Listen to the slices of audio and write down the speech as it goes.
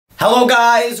Hello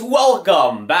guys,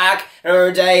 welcome back.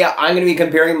 Today I'm going to be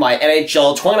comparing my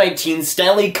NHL 2019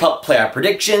 Stanley Cup playoff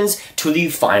predictions to the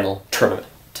final tournament.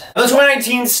 The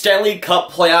 2019 Stanley Cup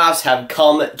playoffs have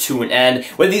come to an end,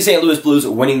 with the St. Louis Blues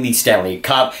winning the Stanley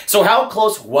Cup. So how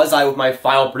close was I with my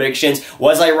final predictions?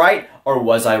 Was I right or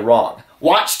was I wrong?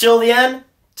 Watch till the end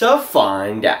to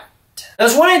find out. The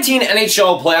 2019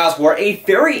 NHL playoffs were a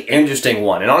very interesting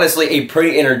one, and honestly a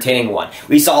pretty entertaining one.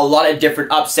 We saw a lot of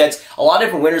different upsets, a lot of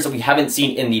different winners that we haven't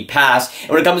seen in the past,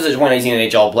 and when it comes to the 2019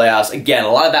 NHL playoffs, again, a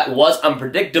lot of that was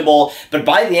unpredictable, but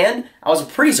by the end, I was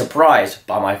pretty surprised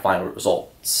by my final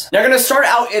results. Now, we're going to start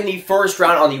out in the first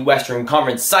round on the Western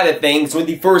Conference side of things. With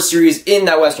the first series in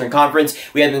that Western Conference,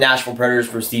 we had the Nashville Predators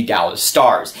versus the Dallas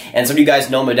Stars. And some of you guys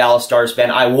know I'm a Dallas Stars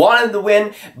fan. I wanted to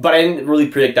win, but I didn't really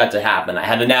predict that to happen. I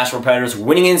had the Nashville Predators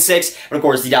winning in 6, but of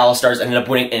course the Dallas Stars ended up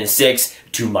winning in 6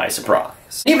 to my surprise.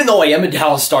 Even though I am a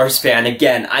Dallas Stars fan,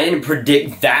 again, I didn't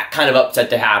predict that kind of upset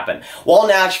to happen. While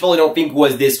Nashville, I don't think,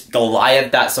 was this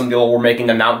Goliath that some people were making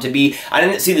them out to be, I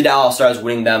didn't see the Dallas Stars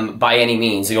winning them by any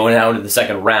means, going down to the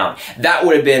second round. That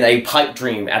would have been a pipe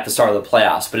dream at the start of the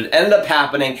playoffs, but it ended up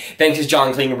happening, thanks to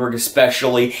John Klingenberg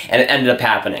especially, and it ended up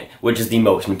happening, which is the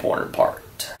most important part.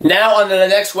 Now, on to the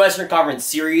next Western Conference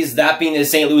series, that being the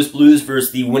St. Louis Blues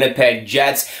versus the Winnipeg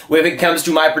Jets. When it comes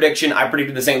to my prediction, I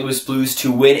predicted the St. Louis Blues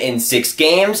to win in 6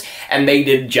 games, and they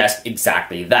did just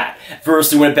exactly that.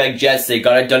 First, the Winnipeg Jets, they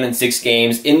got it done in 6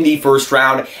 games in the first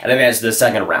round, and advanced to the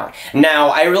second round. Now,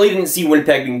 I really didn't see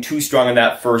Winnipeg being too strong in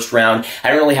that first round. I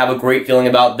didn't really have a great feeling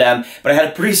about them, but I had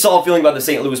a pretty solid feeling about the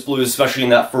St. Louis Blues, especially in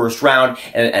that first round,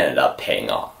 and it ended up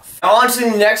paying off. Now, on to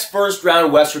the next first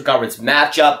round Western Conference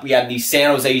matchup, we have the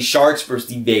San Jose Sharks versus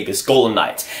the Vegas Golden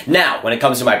Knights. Now, when it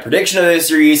comes to my prediction of this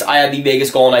series, I had the Vegas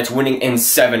Golden Knights winning in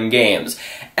 7 games.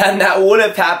 And that would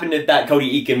have happened if that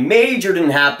Cody Eakin major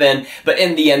didn't happen, but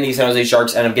in the end, the San Jose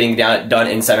Sharks ended up getting done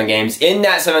in 7 games. In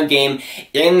that 7th game,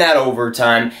 in that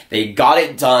overtime, they got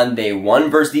it done. They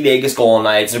won versus the Vegas Golden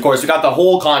Knights. And of course, we got the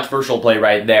whole controversial play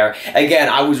right there. Again,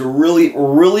 I was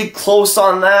really close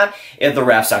on that if the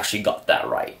refs actually got that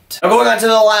right. Now, going on to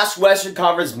the last Western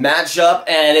Conference matchup,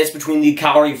 and it's between the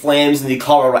Calgary Flames and the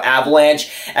Colorado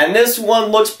Avalanche. And this one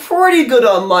looks pretty good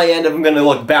on my end if I'm going to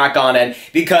look back on it,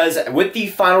 because with the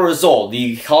final result,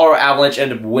 the Colorado Avalanche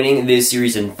ended up winning this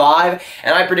series in 5,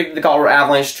 and I predicted the Colorado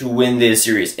Avalanche to win this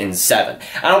series in 7.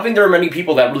 I don't think there were many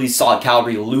people that really saw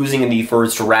Calgary losing in the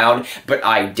first round, but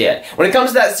I did. When it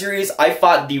comes to that series, I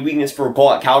thought the weakness for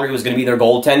Calgary was going to be their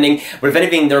goaltending, but if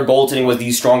anything, their goaltending was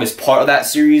the strongest part of that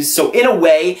series. So in a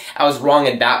way, I was wrong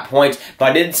at that point, but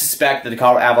I did suspect that the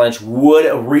Colorado Avalanche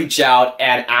would reach out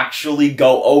and actually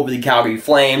go over the Calgary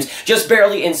Flames, just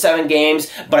barely in 7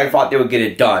 games, but I thought they would get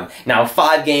it done. Now,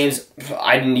 5 games,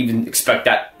 I didn't even expect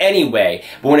that anyway,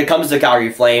 but when it comes to the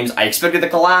Calgary Flames, I expected the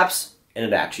collapse, and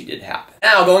it actually did happen.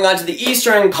 Now, going on to the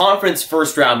Eastern Conference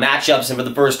first round matchups, and for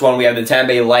the first one, we have the Tampa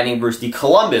Bay Lightning versus the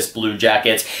Columbus Blue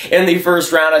Jackets. In the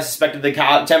first round, I suspected the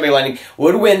Tampa Bay Lightning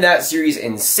would win that series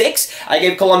in 6. I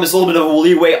gave Columbus a little bit of a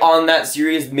leeway on that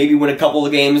series, maybe win a couple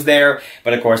of games there,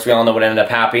 but of course, we all know what ended up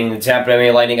happening. The Tampa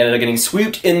Bay Lightning ended up getting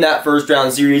swept in that first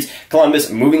round series. Columbus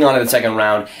moving on to the second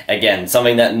round. Again,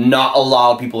 something that not a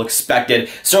lot of people expected,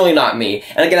 certainly not me.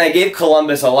 And again, I gave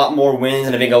Columbus a lot more wins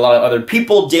than I think a lot of other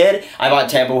people did. I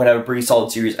thought Tampa would have a pretty solid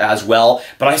series as well,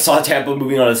 but I saw Tampa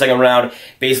moving on to the second round,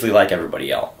 basically like everybody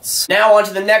else. Now on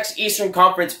to the next Eastern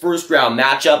Conference first round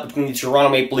matchup between the Toronto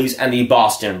Maple Leafs and the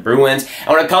Boston Bruins.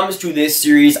 And when it comes to this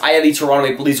series, I had the Toronto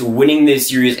Maple Leafs winning this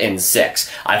series in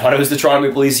 6. I thought it was the Toronto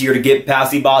Maple Leafs here to get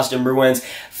past the Boston Bruins,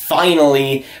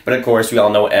 finally, but of course we all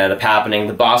know what ended up happening.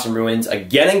 The Boston Bruins,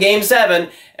 again in Game 7,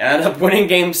 ended up winning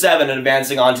Game 7 and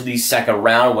advancing on to the second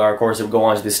round, where of course it would go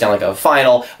on to the Stanley Cup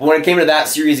final. But when it came to that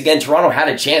series, again, Toronto had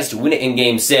a chance to win it in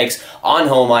Game 6 on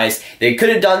home ice. They could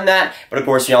have done that, but of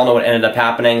course we all know what ended up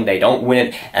happening. They don't win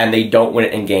it, and they don't win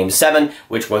it in Game 7,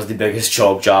 which was the biggest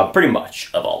choke job pretty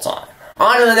much of all time.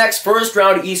 On to the next first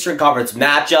round Eastern Conference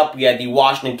matchup, we had the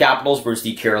Washington Capitals versus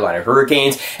the Carolina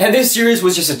Hurricanes, and this series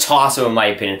was just a toss-up in my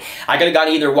opinion. I could have gone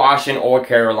either Washington or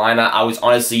Carolina. I was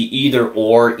honestly either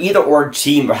or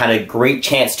team had a great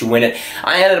chance to win it.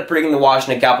 I ended up predicting the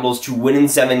Washington Capitals to win in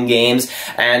 7 games,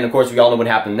 and of course we all know what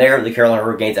happened there. The Carolina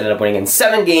Hurricanes ended up winning in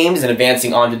 7 games and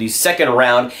advancing on to the second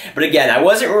round, but again, I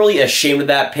wasn't really ashamed of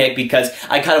that pick because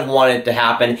I kind of wanted it to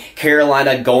happen.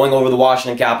 Carolina going over the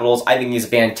Washington Capitals, I think is a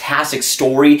fantastic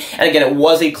story, and again, it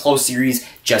was a close series,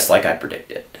 just like I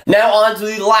predicted. Now on to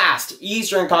the last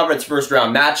Eastern Conference first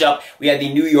round matchup. We had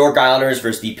the New York Islanders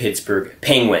versus the Pittsburgh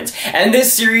Penguins. And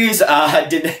this series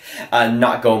did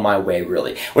not go my way,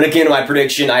 really. When it came to my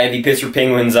prediction, I had the Pittsburgh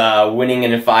Penguins winning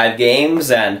in 5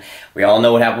 games, and We all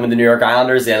know what happened with the New York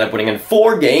Islanders. They ended up winning in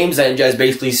 4 games and just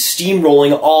basically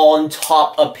steamrolling on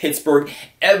top of Pittsburgh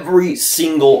every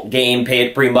single game,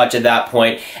 pretty much at that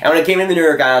point. And when it came to the New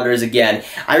York Islanders, again,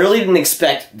 I really didn't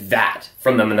expect that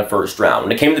from them in the first round.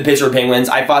 When it came to the Pittsburgh Penguins,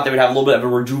 I thought they would have a little bit of a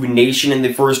rejuvenation in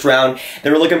the first round.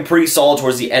 They were looking pretty solid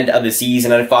towards the end of the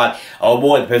season, and I thought, oh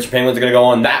boy, the Pittsburgh Penguins are going to go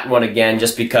on that one again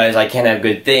just because I can't have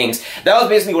good things. That was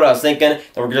basically what I was thinking,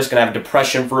 that we're just going to have a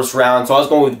depression first round, so I was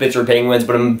going with the Pittsburgh Penguins,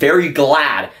 but I'm very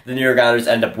glad the New York Islanders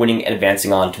ended up winning and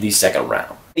advancing on to the second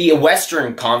round. The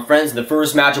Western Conference, the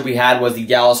first matchup we had was the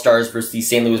Dallas Stars versus the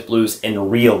St. Louis Blues in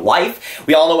real life.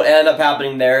 We all know what ended up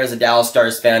happening there. As a Dallas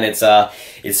Stars fan, it's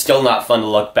still not fun to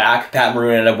look back. Pat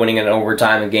Maroon ended up winning in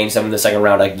overtime in Game 7 of the second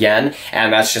round again,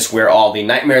 and that's just where all the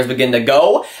nightmares begin to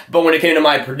go. But when it came to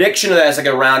my prediction of that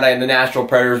second round, I had the Nashville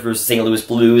Predators versus St. Louis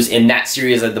Blues. In that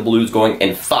series, I had the Blues going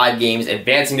in 5 games,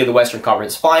 advancing to the Western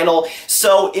Conference Final.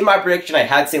 So, in my prediction, I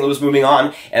had St. Louis moving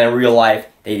on, and in real life,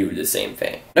 they do the same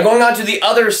thing. Now going on to the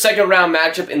other second round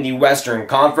matchup in the Western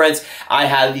Conference, I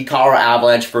had the Colorado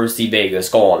Avalanche versus the Vegas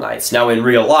Golden Knights. Now in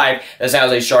real life, the San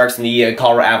Jose Sharks and the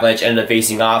Colorado Avalanche ended up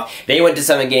facing off. They went to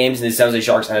 7 games and the San Jose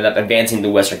Sharks ended up advancing to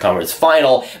the Western Conference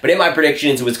Final. But in my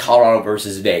predictions, it was Colorado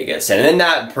versus Vegas. And in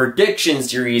that prediction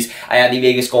series, I had the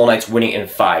Vegas Golden Knights winning in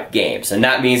 5 games. And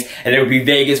that means that it would be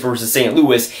Vegas versus St.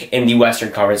 Louis in the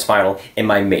Western Conference Final in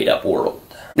my made-up world.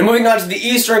 Now moving on to the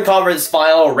Eastern Conference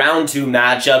Final round 2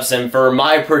 matchups, and for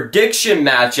my prediction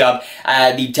matchup, I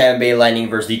had the Tampa Bay Lightning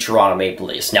versus the Toronto Maple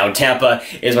Leafs. Now Tampa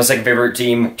is my second favorite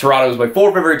team, Toronto is my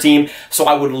 4th favorite team, so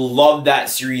I would love that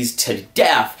series to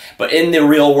death, but in the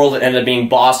real world it ended up being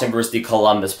Boston versus the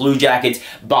Columbus Blue Jackets,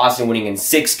 Boston winning in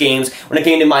 6 games. When it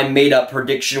came to my made-up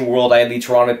prediction world, I had the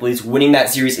Toronto Maple Leafs winning that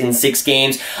series in 6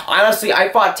 games. Honestly, I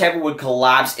thought Tampa would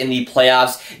collapse in the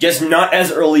playoffs, just not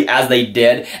as early as they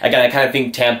did. Again, I kind of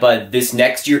think Tampa this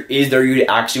next year is their year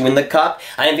to actually win the Cup.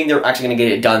 I didn't think they were actually going to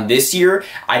get it done this year.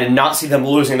 I did not see them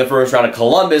losing the first round of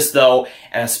Columbus, though,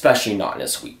 and especially not in a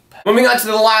sweep. Moving on to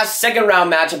the last second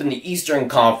round matchup in the Eastern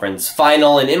Conference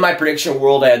Final, and in my prediction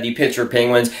world, I had the Pittsburgh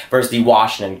Penguins versus the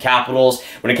Washington Capitals.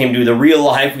 When it came to the real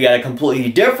life, we had a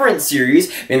completely different series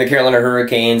between the Carolina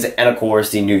Hurricanes and, of course,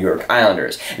 the New York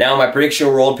Islanders. Now, in my prediction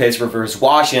world, Pittsburgh versus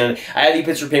Washington, I had the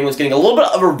Pittsburgh Penguins getting a little bit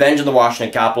of revenge on the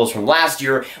Washington Capitals from last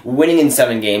year, winning in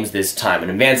 7 games this time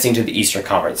and advancing to the Eastern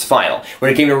Conference Final.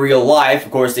 When it came to real life,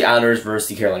 of course, the Islanders versus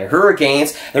the Carolina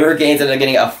Hurricanes, the Hurricanes ended up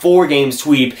getting a 4-game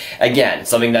sweep, again,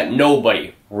 something that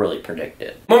nobody really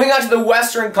predicted. Moving on to the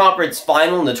Western Conference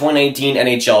Final in the 2019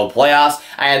 NHL playoffs,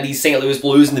 I had the St. Louis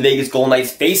Blues and the Vegas Golden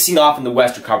Knights facing off in the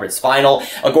Western Conference Final.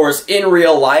 Of course, in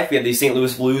real life, we had the St.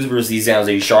 Louis Blues versus the San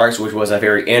Jose Sharks, which was a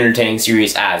very entertaining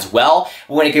series as well.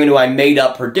 But when it came to my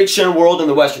made-up prediction world in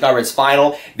the Western Conference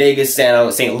Final, Vegas,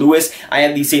 St. Louis, I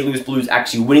had the St. Louis Blues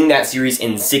actually winning that series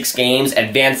in 6 games,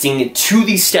 advancing to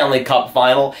the Stanley Cup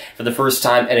Final for the first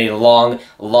time in a long,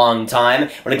 long time.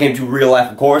 When it came to real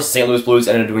life, of course, the St. Louis Blues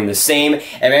ended up doing the same,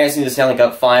 advancing to the Stanley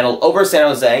Cup Final over San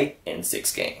Jose in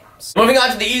 6 games. Moving on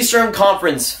to the Eastern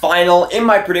Conference Final, in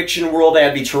my prediction world, I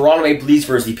have the Toronto Maple Leafs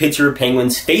versus the Pittsburgh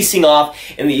Penguins facing off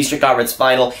in the Eastern Conference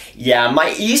Final. Yeah,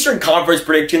 my Eastern Conference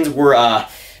predictions were,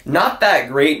 not that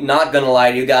great, not gonna lie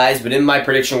to you guys, but in my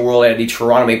prediction world, I had the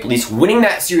Toronto Maple Leafs winning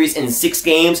that series in 6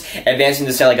 games, advancing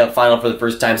to the Stanley Cup Final for the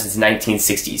first time since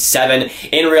 1967.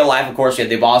 In real life, of course, we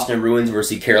had the Boston Bruins versus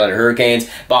the Carolina Hurricanes.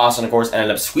 Boston, of course, ended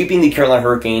up sweeping the Carolina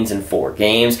Hurricanes in 4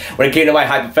 games. When it came to my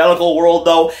hypothetical world,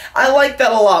 though, I like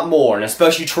that a lot more, and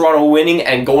especially Toronto winning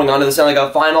and going on to the Stanley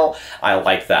Cup Final, I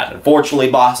like that. Unfortunately,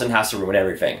 Boston has to ruin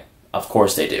everything. Of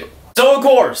course they do. So, of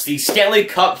course, the Stanley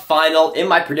Cup Final, in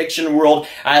my prediction world,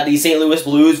 I had the St. Louis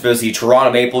Blues versus the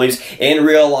Toronto Maple Leafs. In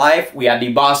real life, we had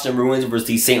the Boston Bruins versus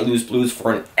the St. Louis Blues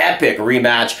for an epic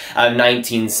rematch of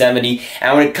 1970.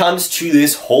 And when it comes to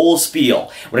this whole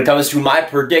spiel, when it comes to my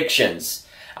predictions,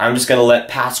 I'm just going to let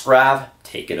Grav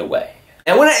take it away.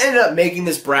 And when I ended up making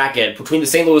this bracket between the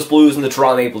St. Louis Blues and the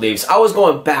Toronto Maple Leafs, I was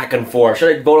going back and forth.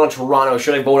 Should I vote on Toronto?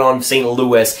 Should I vote on St.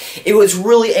 Louis? It was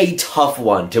really a tough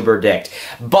one to predict.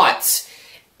 But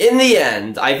in the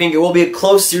end, I think it will be a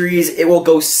close series. It will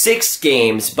go 6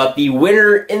 games, but the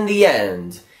winner in the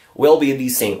end will be the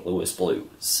St. Louis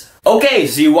Blues. Okay,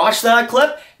 so you watched that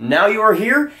clip. Now you are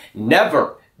here.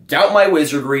 Never doubt my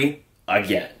wizardry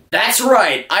again. That's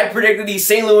right, I predicted the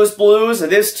St. Louis Blues,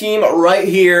 this team right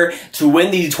here, to win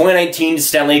the 2019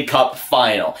 Stanley Cup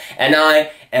Final. And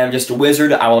I and I'm just a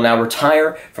wizard. I will now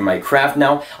retire from my craft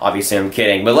now. Obviously, I'm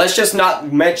kidding. But let's just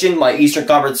not mention my Eastern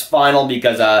Conference final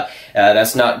because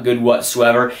that's not good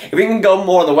whatsoever. If we can go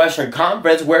more in the Western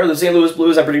Conference, where the St. Louis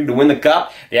Blues are predicted to win the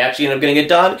Cup, they actually end up getting it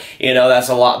done, you know, that's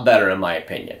a lot better in my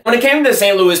opinion. When it came to the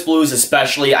St. Louis Blues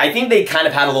especially, I think they kind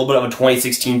of had a little bit of a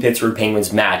 2016 Pittsburgh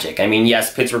Penguins magic. I mean,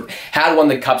 yes, Pittsburgh had won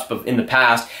the Cups in the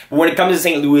past, but when it comes to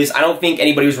St. Louis, I don't think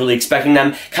anybody was really expecting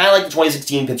them. Kind of like the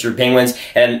 2016 Pittsburgh Penguins,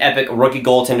 and an epic rookie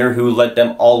goaltender who led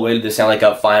them all the way to the Stanley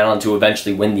Cup final and to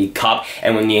eventually win the Cup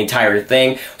and win the entire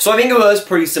thing. So I think it was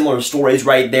pretty similar stories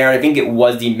right there, and I think it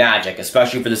was the magic,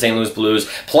 especially for the St. Louis Blues.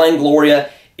 Playing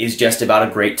Gloria is just about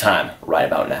a great time right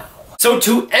about now. So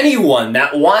to anyone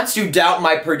that wants to doubt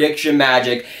my prediction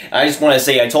magic, I just want to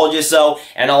say I told you so,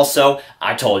 and also,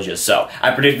 I told you so. I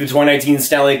predicted the 2019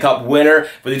 Stanley Cup winner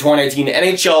for the 2019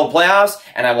 NHL playoffs,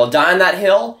 and I will die on that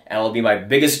hill, and it will be my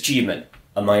biggest achievement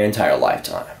of my entire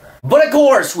lifetime. But of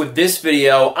course, with this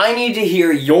video, I need to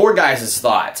hear your guys'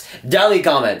 thoughts down in the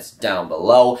comments down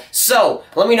below. So,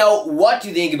 let me know what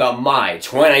you think about my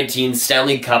 2019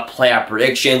 Stanley Cup playoff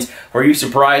predictions. Were you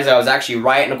surprised I was actually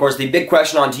right? And of course, the big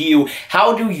question on to you,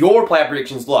 how do your playoff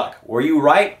predictions look? Were you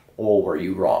right or were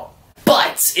you wrong?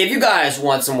 But if you guys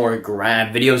want some more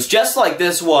Grav videos just like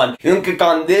this one, you can click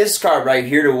on this card right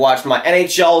here to watch my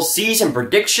NHL season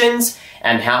predictions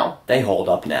and how they hold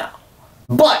up now.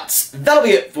 But that'll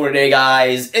be it for today,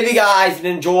 guys. If you guys did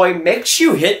enjoy, make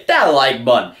sure you hit that like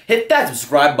button, hit that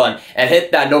subscribe button, and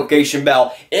hit that notification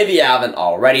bell if you haven't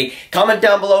already. Comment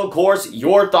down below, of course,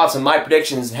 your thoughts on my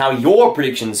predictions and how your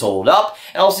predictions hold up.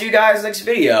 And I'll see you guys next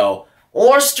video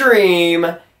or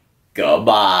stream.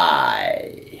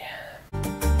 Goodbye.